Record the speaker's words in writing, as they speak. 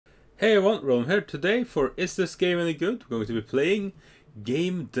Hey everyone, Ron here. Today for Is This Game Any Good? We're going to be playing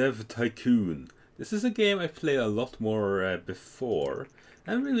Game Dev Tycoon. This is a game I played a lot more before. I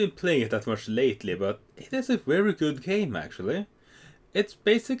haven't really been playing it that much lately, but it is a very good game actually. It's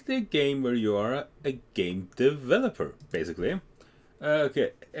basically a game where you are a game developer, basically.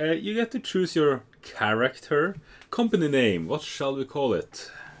 You get to choose your character. Company name, what shall we call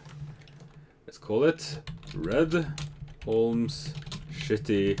it? Let's call it Red Holmes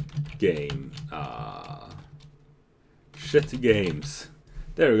Shitty Game. Shit games.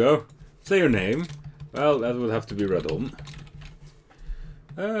 There we go. Say your name. Well, that would have to be Red Holm.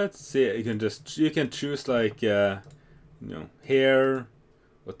 Let's see. You can choose like hair.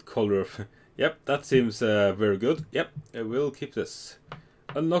 What color of? Yep, that seems very good. Yep, we'll keep this.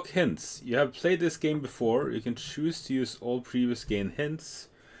 Unlock hints. You have played this game before. You can choose to use all previous game hints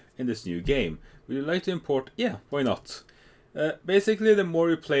in this new game. Would you like to import? Yeah, why not? Basically, the more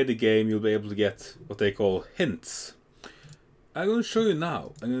you play the game, you'll be able to get what they call hints. I'm going to show you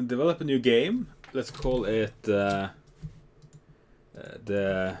now. I'm going to develop a new game. Let's call it the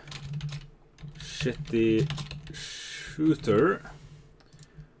Shitty Shooter.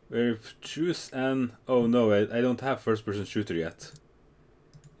 Where you choose an... Oh no, I don't have first-person shooter yet.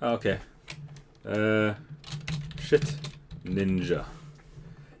 Okay. Shit Ninja.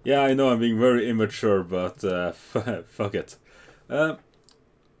 Yeah, I know I'm being very immature, but fuck it.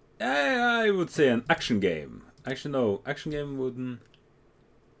 I would say an action game. Actually, no. Action game wouldn't...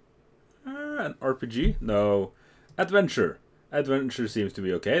 an RPG? No. Adventure. Adventure seems to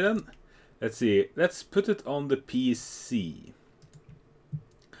be okay then. Let's see. Let's put it on the PC.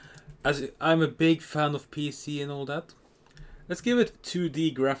 As I'm a big fan of PC and all that. Let's give it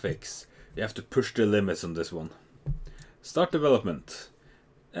 2D graphics. You have to push the limits on this one. Start development.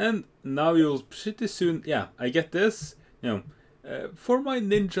 And now you'll pretty soon... Yeah, I get this. For my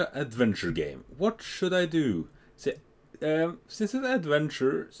ninja adventure game, what should I do? See, since it's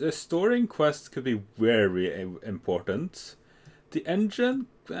adventure, the story and quest could be very important. The engine,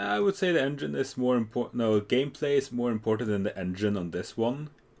 I would say the engine is more important. No, gameplay is more important than the engine on this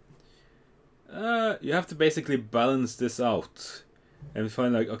one. You have to basically balance this out and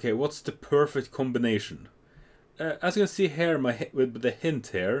find like, okay, what's the perfect combination? As you can see here, with the hint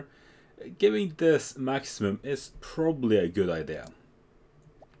here, giving this maximum is probably a good idea.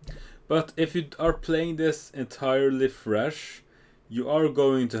 But if you are playing this entirely fresh, you are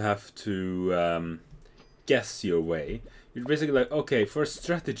going to have to guess your way. You're basically like, okay, for a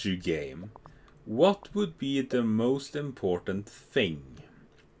strategy game, what would be the most important thing?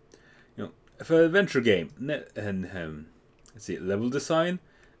 For an adventure game, let's see, level design.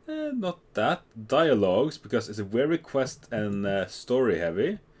 Not that. Dialogues, because it's a very quest and story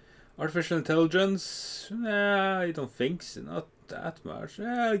heavy. Artificial intelligence, I don't think so, not that much.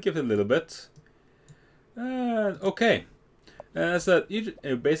 I'll give it a little bit. Okay. So you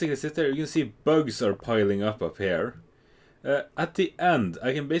basically sit there, you can see bugs are piling up here. At the end,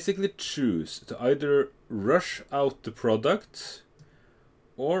 I can basically choose to either rush out the product,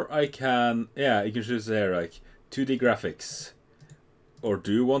 or I can, you can choose there like 2D graphics. Or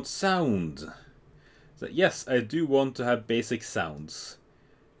do you want sound? So yes, I do want to have basic sounds.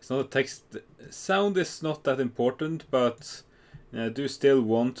 It's not a text. Sound is not that important, but I do still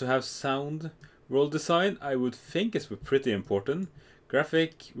want to have sound. World design, I would think is pretty important.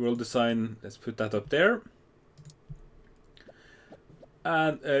 Graphic, world design, let's put that up there.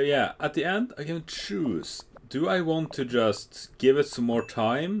 And at the end, I can choose. Do I want to just give it some more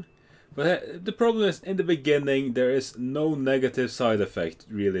time? But the problem is, in the beginning, there is no negative side effect,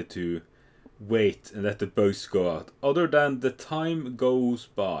 really, to wait and let the bugs go out. Other than the time goes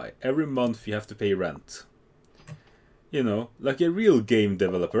by. Every month you have to pay rent. You know, like a real game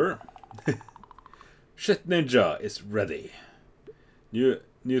developer. Shit Ninja is ready.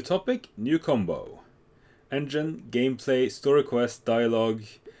 New topic, new combo. Engine, gameplay, story quest, dialogue.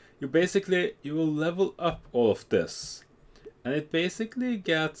 You will level up all of this. And it basically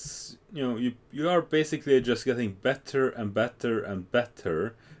gets, you are basically just getting better and better and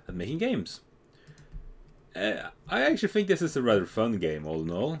better at making games. I actually think this is a rather fun game, all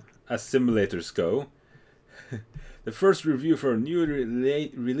in all, as simulators go. The first review for a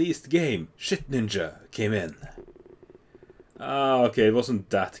newly released game, Shit Ninja, came in. Okay, it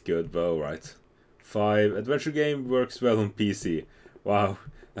wasn't that good, but alright. 5. Adventure game works well on PC. Wow,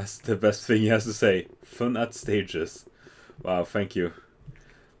 that's the best thing he has to say. Fun at stages. Wow, thank you.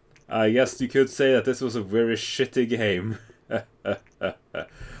 I guess you could say that this was a very shitty game.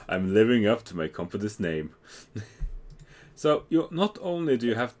 I'm living up to my company's name. So, not only do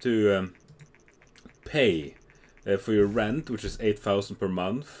you have to pay for your rent, which is 8,000 per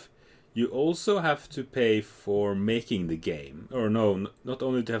month, you also have to pay for making the game. Or no, not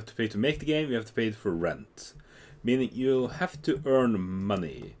only do you have to pay to make the game, you have to pay for rent. Meaning you'll have to earn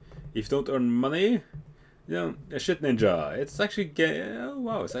money. If you don't earn money, you know, a shit ninja. It's actually, oh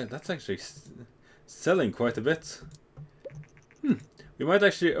wow, that's actually selling quite a bit. We might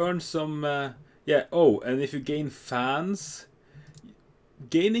actually earn some, yeah, oh, and if you gain fans,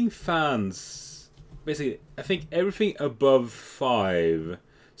 gaining fans, basically, I think everything above 5,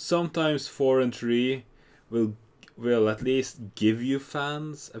 sometimes 4 and 3, will at least give you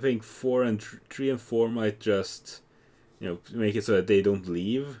fans. I think 4 and 3 and 4 might just, you know, make it so that they don't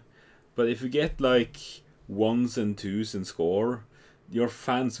leave. But if you get like 1s and 2s in score, your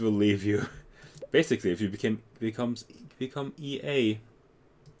fans will leave you. Basically, if you become EA.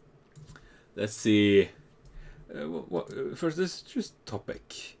 Let's see. First, this is just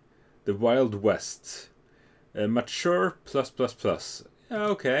topic. The Wild West. Mature +++. Yeah,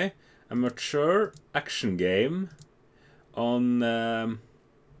 okay. A mature action game on the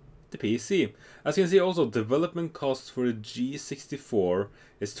PC. As you can see, also development cost for the G64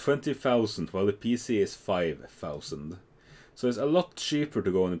 is 20,000, while the PC is 5,000. So it's a lot cheaper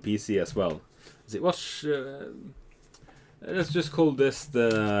to go on the PC as well. Let's see, let's just call this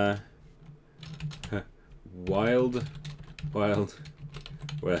the Wild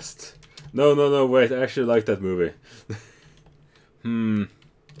West. No, wait, I actually like that movie. The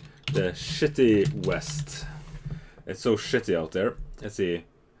Shitty West. It's so shitty out there. Let's see.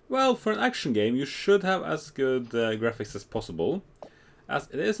 Well, for an action game, you should have as good graphics as possible, as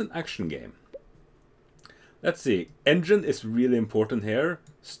it is an action game. Let's see. Engine is really important here.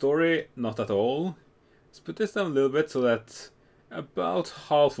 Story, not at all. Let's put this down a little bit so that about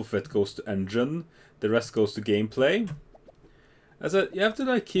half of it goes to engine. The rest goes to gameplay. As you have to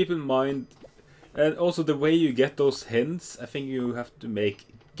like keep in mind, and also the way you get those hints. I think you have to make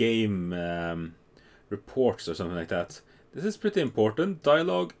game reports or something like that. This is pretty important.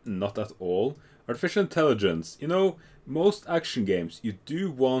 Dialogue, not at all. Artificial intelligence. You know, most action games, you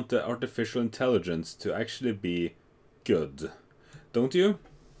do want the artificial intelligence to actually be good, don't you?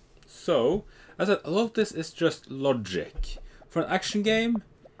 So, as I said, a lot of this is just logic. For an action game,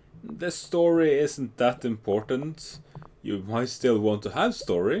 the story isn't that important. You might still want to have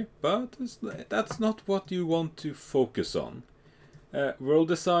story, but that's not what you want to focus on. World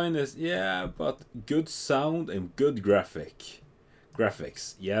design is, yeah, but good sound and good graphics.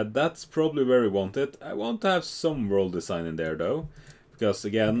 Yeah, that's probably where we want it. I want to have some world design in there though, because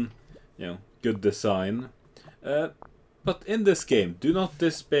again, you know, good design. But in this game, do not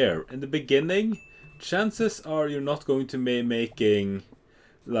despair. In the beginning, chances are you're not going to be making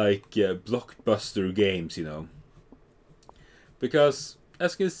like blockbuster games, you know. Because,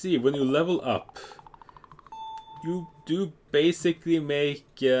 as you can see, when you level up, you do basically make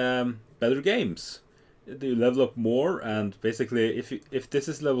better games. You level up more, and basically, if this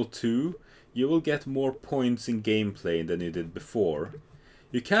is level 2, you will get more points in gameplay than you did before.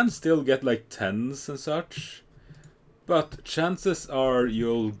 You can still get like 10s and such, but chances are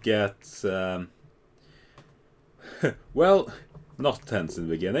you'll get, well, not 10s in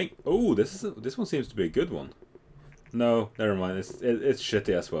the beginning. Oh, this one seems to be a good one. No, never mind. It's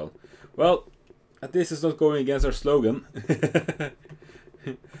shitty as well. Well, at least it's not going against our slogan.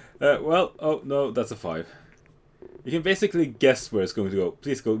 Well, oh no, that's a 5. You can basically guess where it's going to go.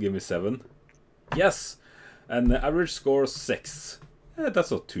 Please go, give me 7. Yes, and the average score is 6.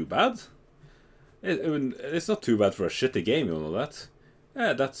 That's not too bad. It's not too bad for a shitty game, you know that.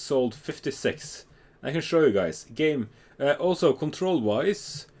 That sold 56. I can show you guys. Game. Also,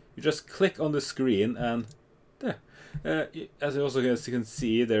 control-wise, you just click on the screen and there. As you can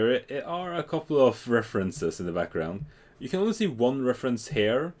see, there are a couple of references in the background. You can only see one reference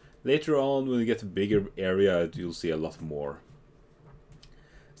here. Later on, when you get a bigger area, you'll see a lot more.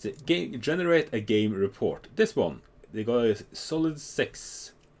 So, generate a game report. This one, they got a solid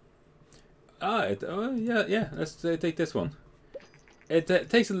 6. Yeah. Let's take this one. It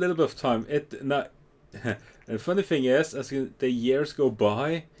takes a little bit of time. The funny thing is, as the years go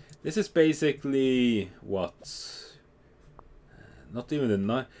by, this is basically what? Not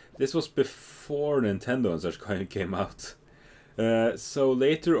even this was before Nintendo and such kind came out. So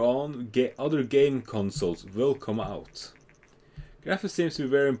later on, other game consoles will come out. Graphics seems to be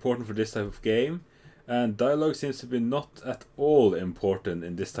very important for this type of game, and dialogue seems to be not at all important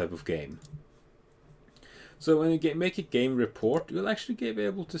in this type of game. So when you make a game report, you'll actually be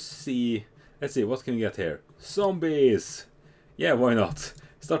able to see. Let's see, what can we get here? Zombies! Yeah, why not?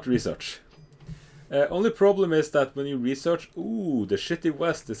 Start research. Only problem is that when you research, ooh, the Shitty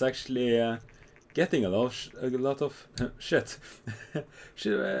West is actually getting a lot of shit.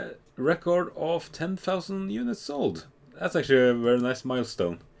 Record of 10,000 units sold. That's actually a very nice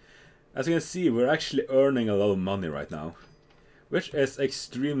milestone. As you can see, we're actually earning a lot of money right now, which is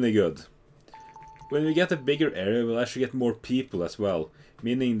extremely good. When we get a bigger area, we'll actually get more people as well,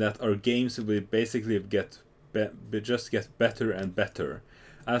 meaning that our games will basically just get better and better,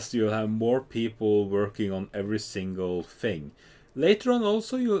 as you'll have more people working on every single thing. Later on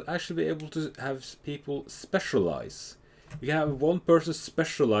also, you'll actually be able to have people specialize. You can have one person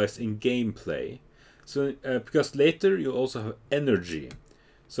specialize in gameplay. So because later you'll also have energy.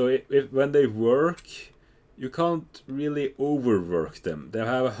 So if when they work, you can't really overwork them. They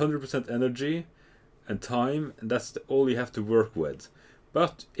have 100% energy and time, and that's all you have to work with.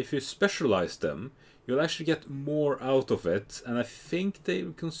 But if you specialize them, you'll actually get more out of it, and I think they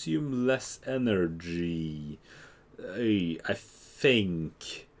consume less energy. I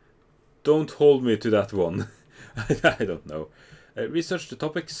think. Don't hold me to that one. I don't know. Research the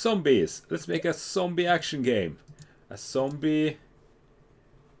topic zombies. Let's make a zombie action game. A zombie...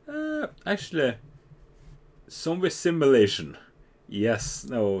 actually... Zombie simulation. Yes,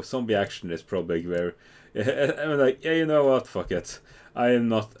 no, zombie action is probably very... I'm like, yeah, you know what, fuck it. I am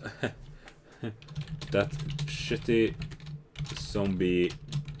not... that shitty zombie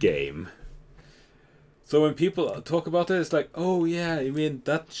game. So when people talk about it, it's like, oh yeah, you mean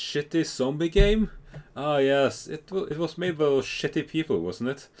that shitty zombie game? Ah yes, it was made by those shitty people,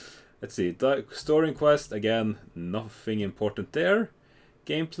 wasn't it? Let's see, story and quest, again, nothing important there.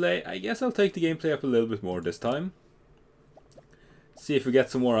 Gameplay, I guess I'll take the gameplay up a little bit more this time. See if we get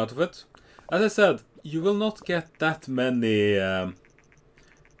some more out of it. As I said, you will not get that many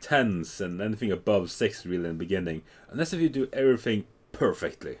 10s and anything above 6 really in the beginning, unless if you do everything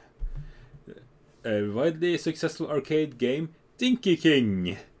perfectly. A widely successful arcade game, Dinky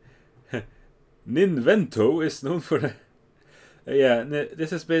King. Ninvento is known for the... yeah,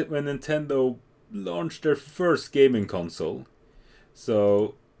 this is when Nintendo launched their first gaming console.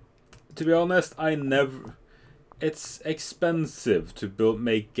 So, to be honest, it's expensive to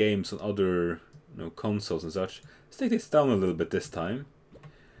make games on other consoles and such. Let's take this down a little bit this time.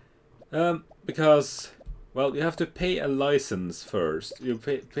 Because... well, you have to pay a license first. You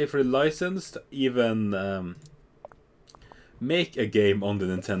pay for the license to even make a game on the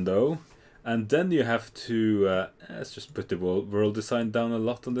Nintendo. And then you have to... let's just put the world design down a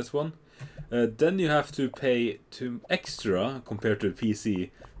lot on this one. Then you have to pay extra, compared to the PC,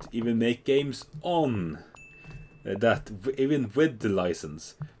 to even make games on that, even with the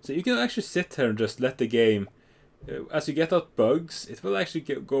license. So you can actually sit here and just let the game... as you get out bugs, it will actually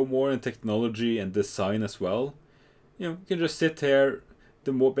go more in technology and design as well. You can just sit here.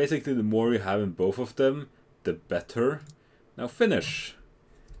 Basically, the more you have in both of them, the better. Now finish.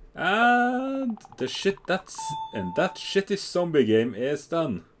 And that shitty zombie game is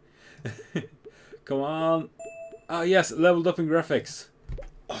done. Come on. Ah yes, leveled up in graphics.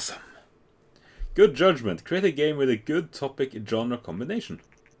 Awesome. Good judgment. Create a game with a good topic genre combination.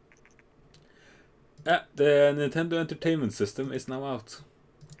 The Nintendo Entertainment System is now out.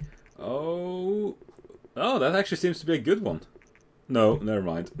 Oh, that actually seems to be a good one. No, never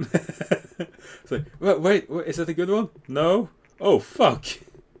mind. So, wait, is that a good one? No? Oh, fuck.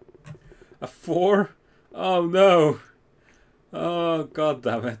 A 4? Oh, no. Oh, god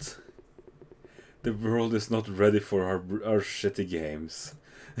damn it. The world is not ready for our shitty games.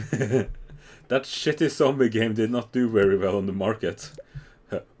 That shitty zombie game did not do very well on the market.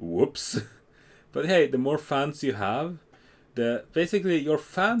 Whoops. But hey, the more fans you have, basically your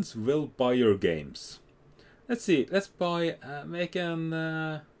fans will buy your games. Let's see, let's make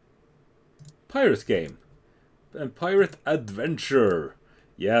an pirate game. A pirate adventure.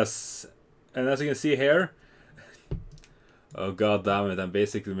 Yes. And as you can see here, oh god damn it, I'm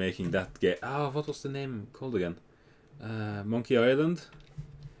basically making that game. Ah, what was the name called again? Monkey Island?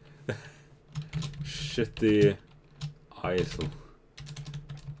 Shitty Isle.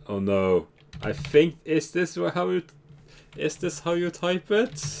 Oh no. I think, is this how you type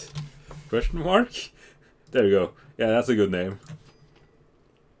it? Question mark? There you go. Yeah, that's a good name.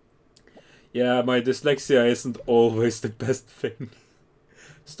 Yeah, my dyslexia isn't always the best thing.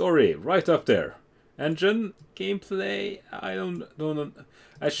 Story, right up there. Engine, gameplay, I don't know.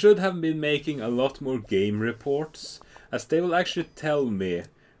 I should have been making a lot more game reports, as they will actually tell me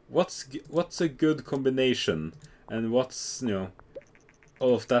what's a good combination and what's,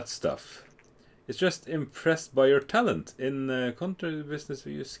 all of that stuff. It's just impressed by your talent. In contract business,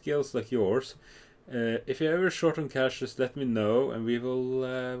 we use skills like yours. If you're ever short on cash, just let me know and we will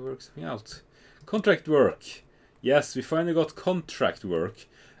work something out. Contract work. Yes, we finally got contract work.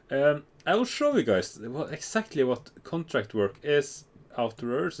 I will show you guys exactly what contract work is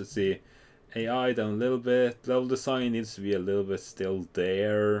afterwards. Let's see. AI down a little bit. Level design needs to be a little bit still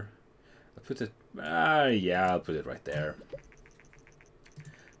there. I'll put it... yeah, I'll put it right there.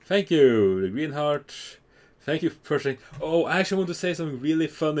 Thank you, the green heart. Thank you for pushing. Oh, I actually want to say something really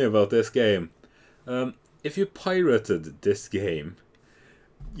funny about this game. If you pirated this game,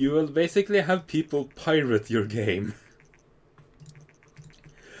 you will basically have people pirate your game.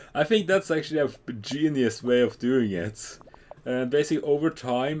 I think that's actually a genius way of doing it. And basically over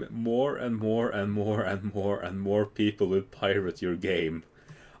time, more and more and more and more and more people will pirate your game.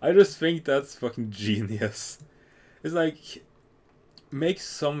 I just think that's fucking genius. It's like, make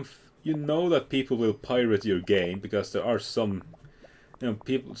some... You know that people will pirate your game because there are some... You know,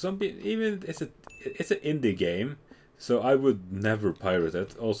 people... Even it's an indie game, so I would never pirate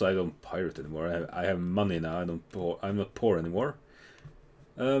it. Also, I don't pirate anymore. I have money now. I'm not poor anymore.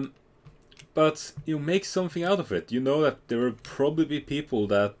 But you make something out of it. You know that there will probably be people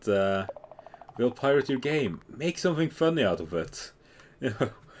that will pirate your game. Make something funny out of it. You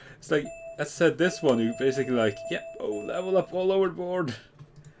know, it's like, I said, this one, you basically like, yeah, oh, level up all over the board.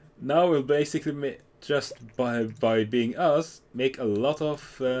 Now we'll basically just by being us, make a lot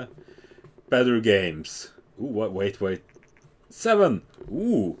of better games. Ooh, what? Wait. 7.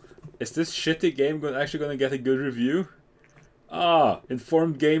 Ooh, is this shitty game actually gonna get a good review? Ah,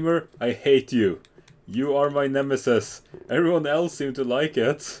 informed gamer, I hate you. You are my nemesis. Everyone else seemed to like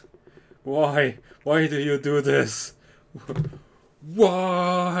it. Why? Why do you do this?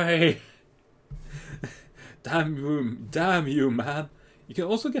 Why? Damn you, man. You can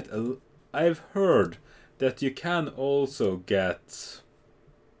also get I've heard that you can also get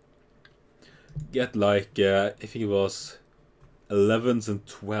like I think it was 11s and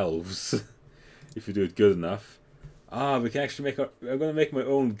 12s if you do it good enough. Ah, we can actually I'm gonna make my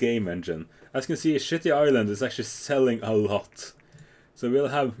own game engine. As you can see, Shitty Island is actually selling a lot. So we'll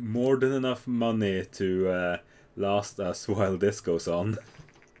have more than enough money to last us while this goes on.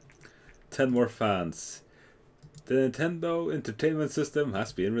 10 more fans. The Nintendo Entertainment System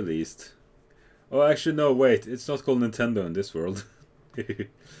has been released. Oh, actually, no, wait. It's not called Nintendo in this world. Okay,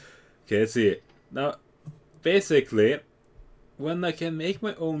 let's see. Now, basically, when I can make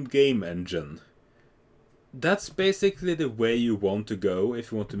my own game engine, that's basically the way you want to go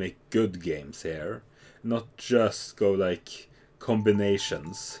if you want to make good games here. Not just go like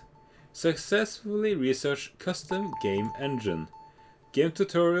combinations. Successfully research custom game engine. Game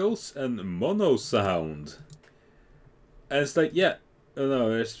tutorials and mono sound. And it's like, yeah, no,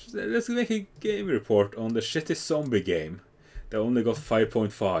 let's make a game report on the shitty zombie game that only got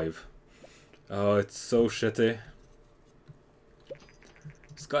 5.5. Oh, it's so shitty.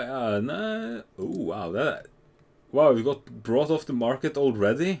 Sky, nah. Oh, wow, wow, we got brought off the market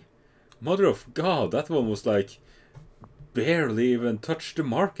already? Mother of God, that one was like barely even touched the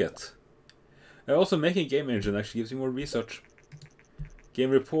market. Also, making a game engine actually gives you more research. Game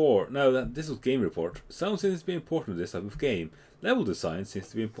report. Now, this was game report. Sound seems to be important for this type of game. Level design seems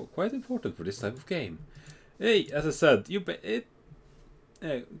to be quite important for this type of game. Hey, as I said,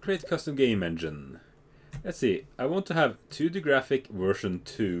 create custom game engine. Let's see. I want to have 2D graphic version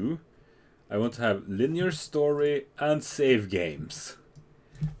 2. I want to have linear story and save games.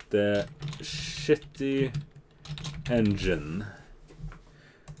 The shitty engine.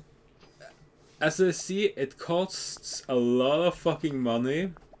 As I see, it costs a lot of fucking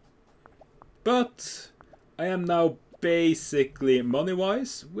money. But I am now basically,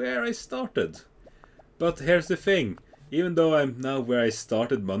 money-wise, where I started. But here's the thing. Even though I'm now where I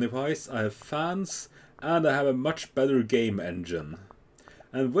started money-wise, I have fans and I have a much better game engine.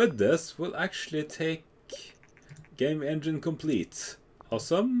 And with this, we'll actually take game engine complete.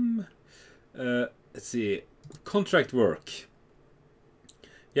 Awesome. Let's see. Contract work.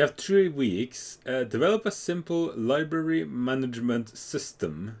 You have 3 weeks. Develop a simple library management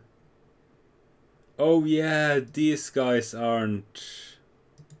system. Oh yeah, these guys aren't...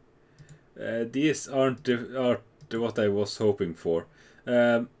 these aren't what I was hoping for.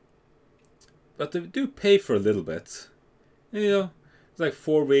 But they do pay for a little bit. You know, it's like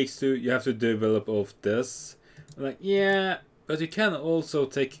 4 weeks you have to develop all of this. I'm like, yeah, but you can also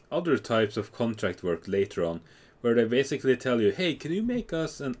take other types of contract work later on, where they basically tell you, hey, can you make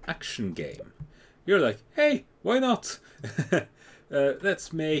us an action game? You're like, hey, why not?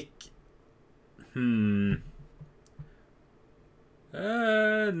 Let's make... No.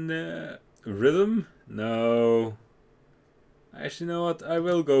 Rhythm? No. Actually, you know what? I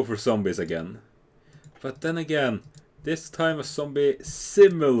will go for zombies again. But then again, this time a zombie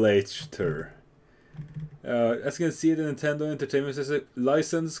simulator. As you can see, the Nintendo Entertainment System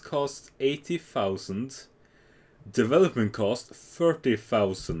license costs 80,000. Development cost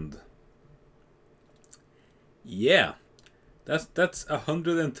 30,000. Yeah, that's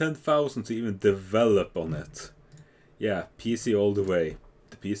 110,000 to even develop on it. Yeah, PC all the way.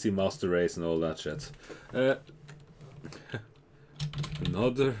 The PC Master Race and all that shit.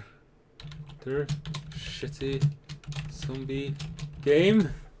 Another shitty zombie game.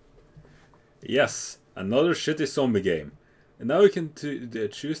 Yes, another shitty zombie game. And now we can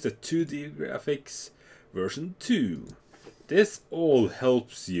choose the 2D graphics version 2. This all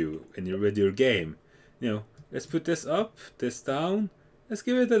helps you with your game. You know, let's put this up, this down. Let's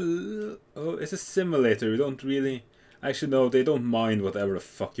give it a oh, it's a simulator. We don't really actually no, they don't mind whatever the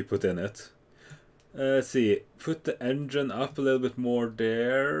fuck you put in it. Let's see, put the engine up a little bit more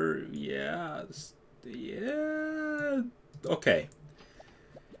there. Yeah, yeah, okay.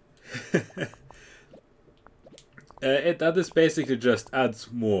 That is basically just adds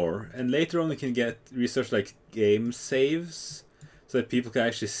more, and later on you can get research like game saves, so that people can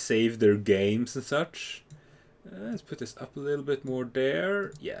actually save their games and such. Let's put this up a little bit more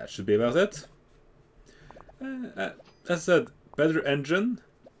there. Yeah, it should be about it. As I said, better engine,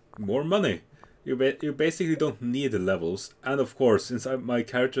 more money. You basically don't need the levels, and of course, since my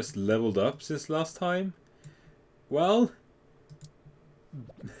character's leveled up since last time, well,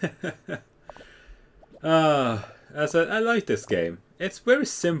 as I like this game. It's very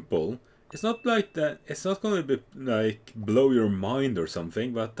simple. It's not like that. It's not going to be like blow your mind or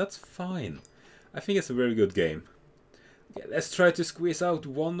something, but that's fine. I think it's a very good game. Okay, let's try to squeeze out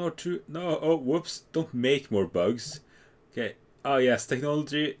one or two. No, oh, whoops! Don't make more bugs. Okay. Oh yes,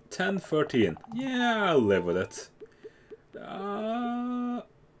 technology 1013. Yeah, I'll live with it. Oh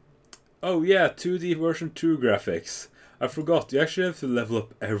yeah, 2D version 2 graphics. I forgot. You actually have to level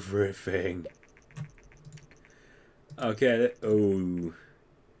up everything. Okay. Oh,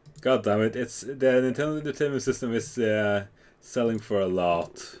 god damn it! It's the Nintendo Entertainment System is selling for a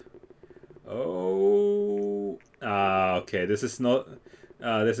lot. Oh. Okay. This is not.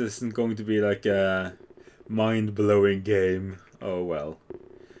 This isn't going to be like a mind-blowing game. Oh well.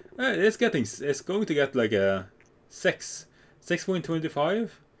 It's going to get like a 6.25.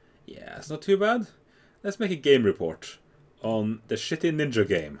 Yeah, it's not too bad. Let's make a game report on the shitty ninja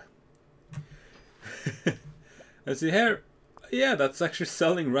game. Let's see here. Yeah, that's actually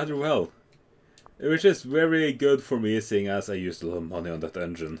selling rather well, which is very good for me, seeing as I used a lot of money on that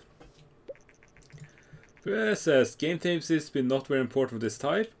engine. It says, game theme seems to be not very important for this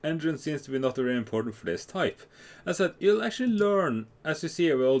type. Engine seems to be not very important for this type. As I said, you'll actually learn, as you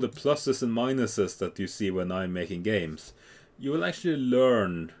see with all the pluses and minuses that you see when I'm making games. You will actually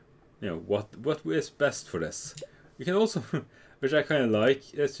learn, you know, what is best for this. You can also, which I kind of like,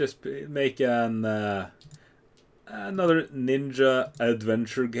 let's just make another ninja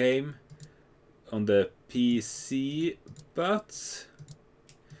adventure game on the PC, but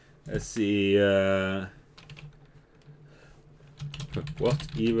let's see. What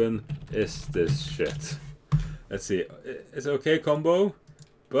even is this shit? Let's see. It's an okay combo,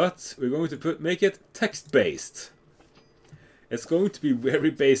 but we're going to make it text-based. It's going to be very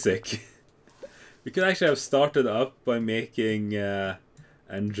basic. We could actually have started up by making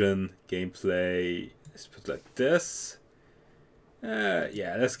engine gameplay. Let's put it like this.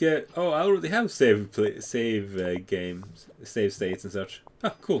 Yeah, let's get. Oh, I already have save games, save states and such.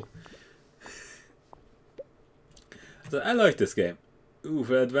 Ah, cool. So I like this game. Ooh,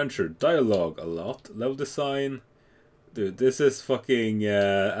 for adventure, dialogue a lot, level design. Dude, this is fucking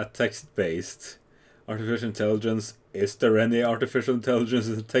a text-based artificial intelligence. Is there any artificial intelligence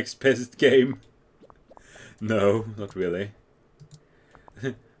in a text-based game? No, not really.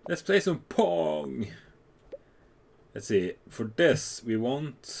 Let's play some Pong. Let's see. For this, we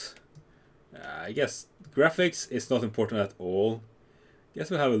want. I guess graphics is not important at all. Guess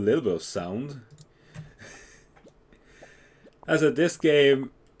we'll have a little bit of sound. As I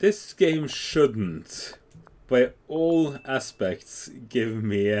said, this game shouldn't, by all aspects, give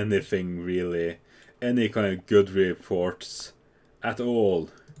me anything really, any kind of good reports at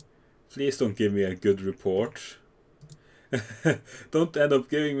all. Please don't give me a good report. Don't end up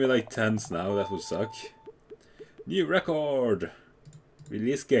giving me like 10s now, that would suck. New record!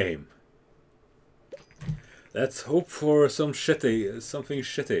 Release game. Let's hope for something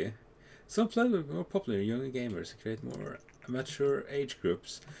shitty. Some players more popular younger gamers create more mature age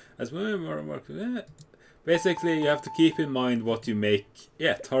groups. As more basically, you have to keep in mind what you make.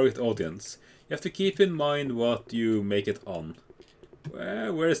 Yeah, target audience. You have to keep in mind what you make it on.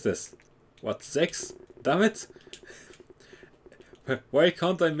 Where is this? What, 6? Damn it! Why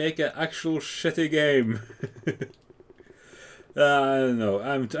can't I make an actual shitty game? I don't know.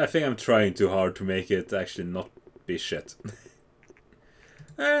 I think I'm trying too hard to make it actually not be shit.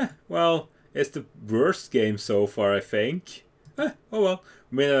 Well, it's the worst game so far, I think. Oh well,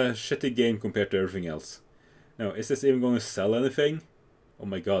 we made a shitty game compared to everything else. Now, is this even going to sell anything? Oh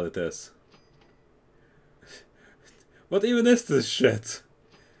my god, it is. What even is this shit?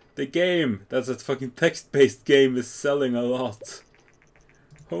 The game, that's a fucking text-based game, is selling a lot.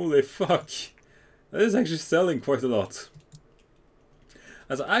 Holy fuck. That is actually selling quite a lot.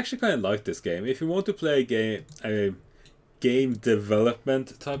 As I actually kind of like this game. If you want to play a game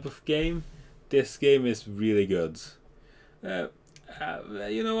development type of game, this game is really good. You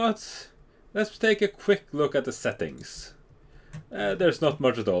know what? Let's take a quick look at the settings. There's not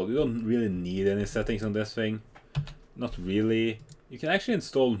much at all. You don't really need any settings on this thing. Not really. You can actually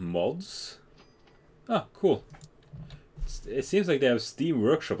install mods. Ah, cool. It seems like they have Steam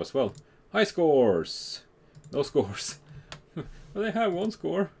Workshop as well. High scores! No scores. Well, they have one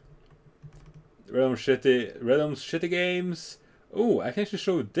score. Random shitty games. Oh, I can actually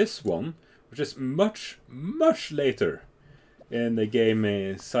show this one, which is much later in the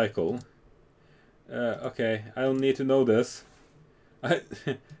game cycle. Okay, I don't need to know this.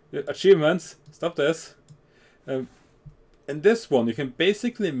 Achievements. Stop this. In this one, you can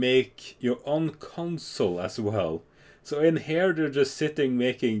basically make your own console as well. So in here, they're just sitting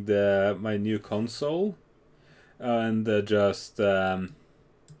making my new console. And just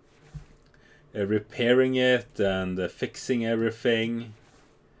repairing it and fixing everything.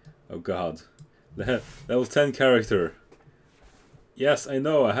 Oh god. Level 10 character. Yes, I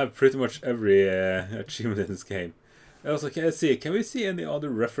know, I have pretty much every achievement in this game. Also, let's see, can we see any other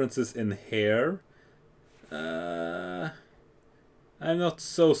references in here? I'm not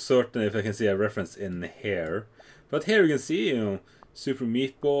so certain if I can see a reference in here. But here you can see, you know, Super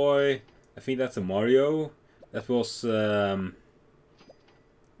Meat Boy. I think that's a Mario. That was, oh,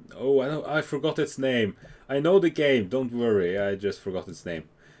 I forgot its name. I know the game, don't worry, I just forgot its name.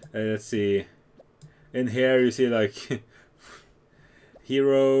 Let's see. In here you see like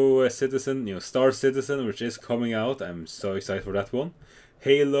Hero Citizen, you know, Star Citizen, which is coming out. I'm so excited for that one.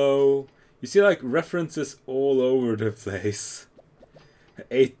 Halo. You see like references all over the place.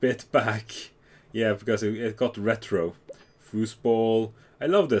 8-bit back. Yeah, because it got retro. Foosball. I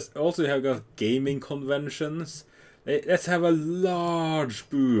love this. Also, you have got gaming conventions. Let's have a large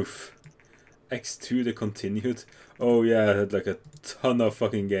booth. X2 the continued. Oh yeah, it had like a ton of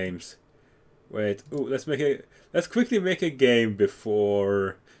fucking games. Wait. Oh, let's quickly make a game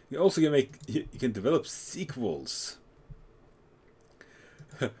before you also can you can develop sequels.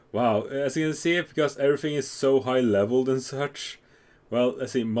 Wow, as you can see, because everything is so high leveled and such. Well,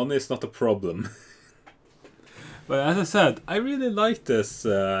 let's see, money is not a problem. But as I said, I really like this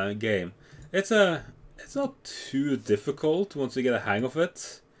game. It's not too difficult once you get a hang of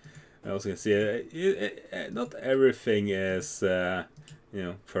it. I also can see not everything is you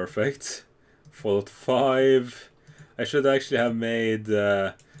know, perfect. Fallout 5. I should actually have made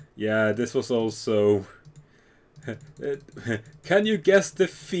yeah, this was also can you guess the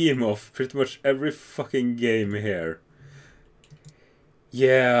theme of pretty much every fucking game here?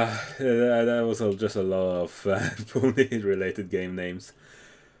 Yeah, that was just a lot of pony-related game names.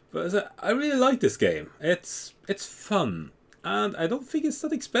 But I really like this game. It's fun, and I don't think it's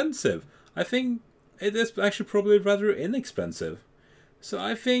that expensive. I think it is actually probably rather inexpensive. So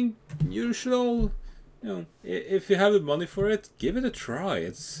I think you should all, you know, if you have the money for it, give it a try.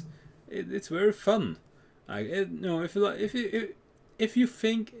 It's very fun. You know, if you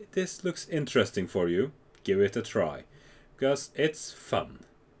think this looks interesting for you, give it a try. Because it's fun.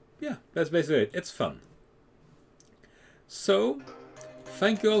 Yeah, that's basically it. It's fun. So,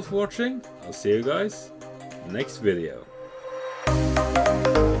 thank you all for watching. I'll see you guys next video.